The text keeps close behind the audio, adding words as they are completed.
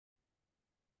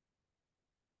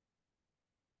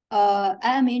I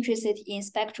am interested in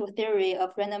spectral theory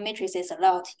of random matrices a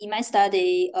lot. In my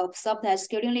study of soft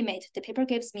scaling limit, the paper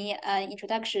gives me an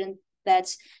introduction that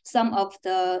some of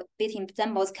the bit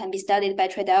examples can be studied by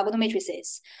tridiagonal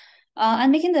matrices.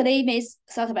 And making the limits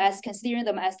thought of as considering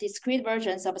them as discrete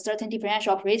versions of certain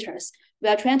differential operators. We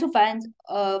are trying to find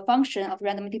a function of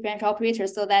random differential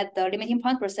operators so that the limiting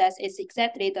point process is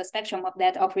exactly the spectrum of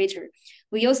that operator.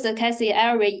 We use the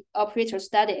Casey-Array operator to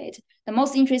study it. The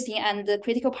most interesting and the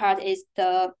critical part is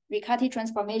the Riccati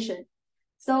transformation.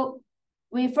 So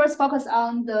we first focus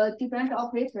on the differential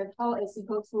operator tau is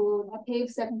equal to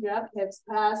negative second derivatives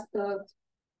plus the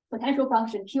potential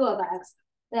function q of x,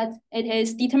 that it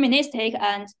is deterministic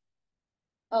and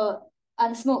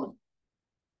smooth.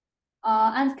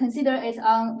 And consider it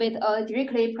with a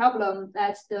Dirichlet problem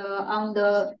that on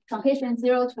the truncation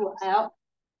 0 to L,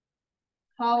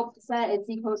 tau psi is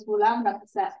equal to lambda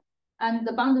psi, and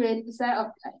the boundary psi of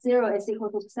 0 is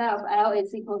equal to psi of L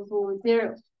is equal to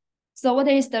 0. So what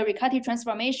is the Riccati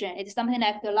transformation? It's something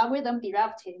like the logarithm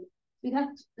derivative. We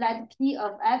can let p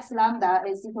of x lambda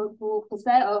is equal to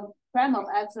psi of prime of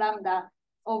x lambda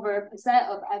over psi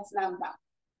of x lambda.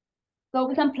 So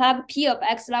we can plug p of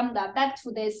x lambda back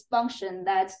to this function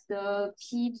that the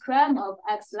p prime of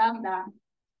x lambda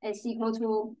is equal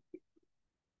to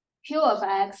q of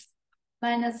x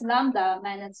minus lambda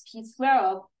minus p square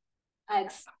of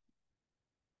x,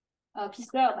 p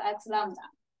square of x lambda.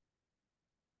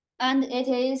 And it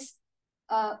is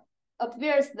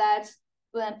appears that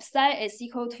when psi is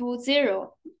equal to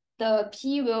 0, the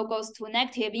p will goes to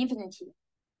negative infinity.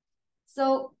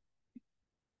 So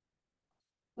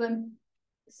when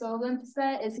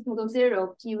psi is equal to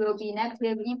 0, p will be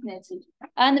negative infinity.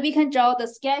 And we can draw the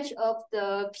sketch of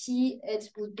the p. It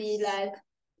would be like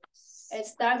it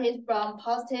started from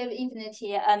positive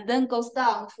infinity and then goes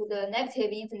down to the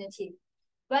negative infinity.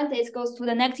 Once it goes to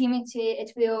the negative infinity,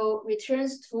 it will return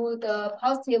to the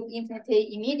positive infinity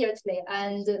immediately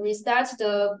and restart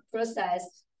the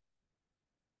process.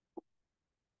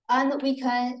 And we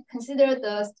can consider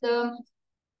the Stern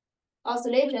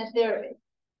oscillation theory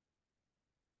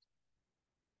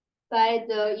by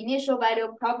the initial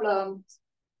value problem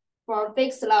for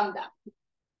fixed lambda.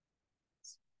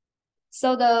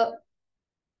 So the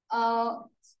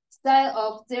psi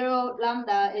of 0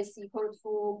 lambda is equal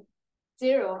to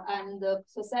 0, and the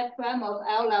psi prime of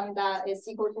L lambda is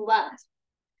equal to 1.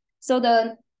 So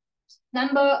the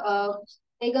number of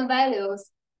eigenvalues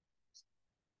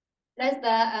less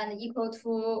than and equal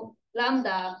to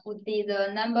lambda would be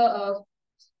the number of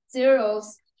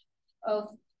zeros of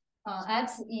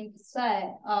x in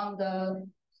psi on the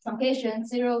truncation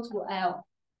 0 to L.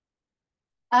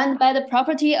 And by the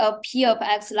property of p of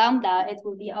x lambda, it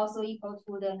will be also equal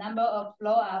to the number of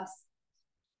blow-ups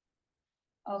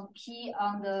of p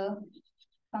on the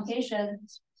truncation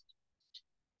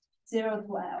 0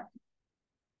 to L.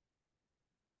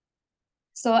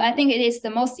 So I think it is the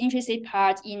most interesting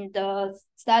part in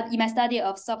my study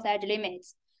of soft edge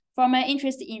limits. For my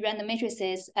interest in random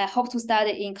matrices, I hope to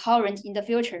study in Courant in the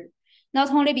future,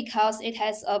 not only because it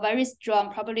has a very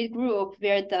strong probability group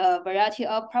where the variety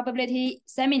of probability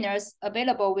seminars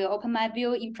available will open my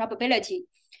view in probability,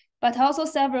 but also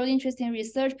several interesting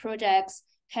research projects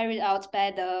carried out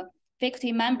by the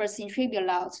faculty members intrigue a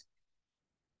lot.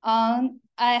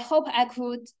 I hope I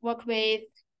could work with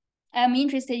I'm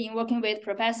interested in working with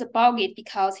Professor Boggett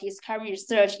because his current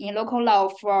research in local law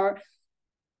for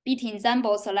bit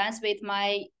ensembles aligns with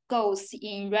my goals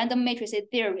in random matrix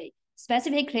theory,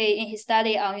 specifically in his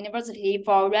study on university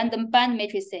for random band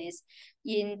matrices.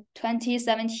 In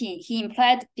 2017, he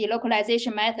employed the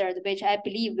localization method, which I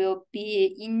believe will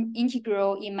be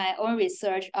integral in my own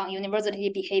research on university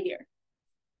behavior.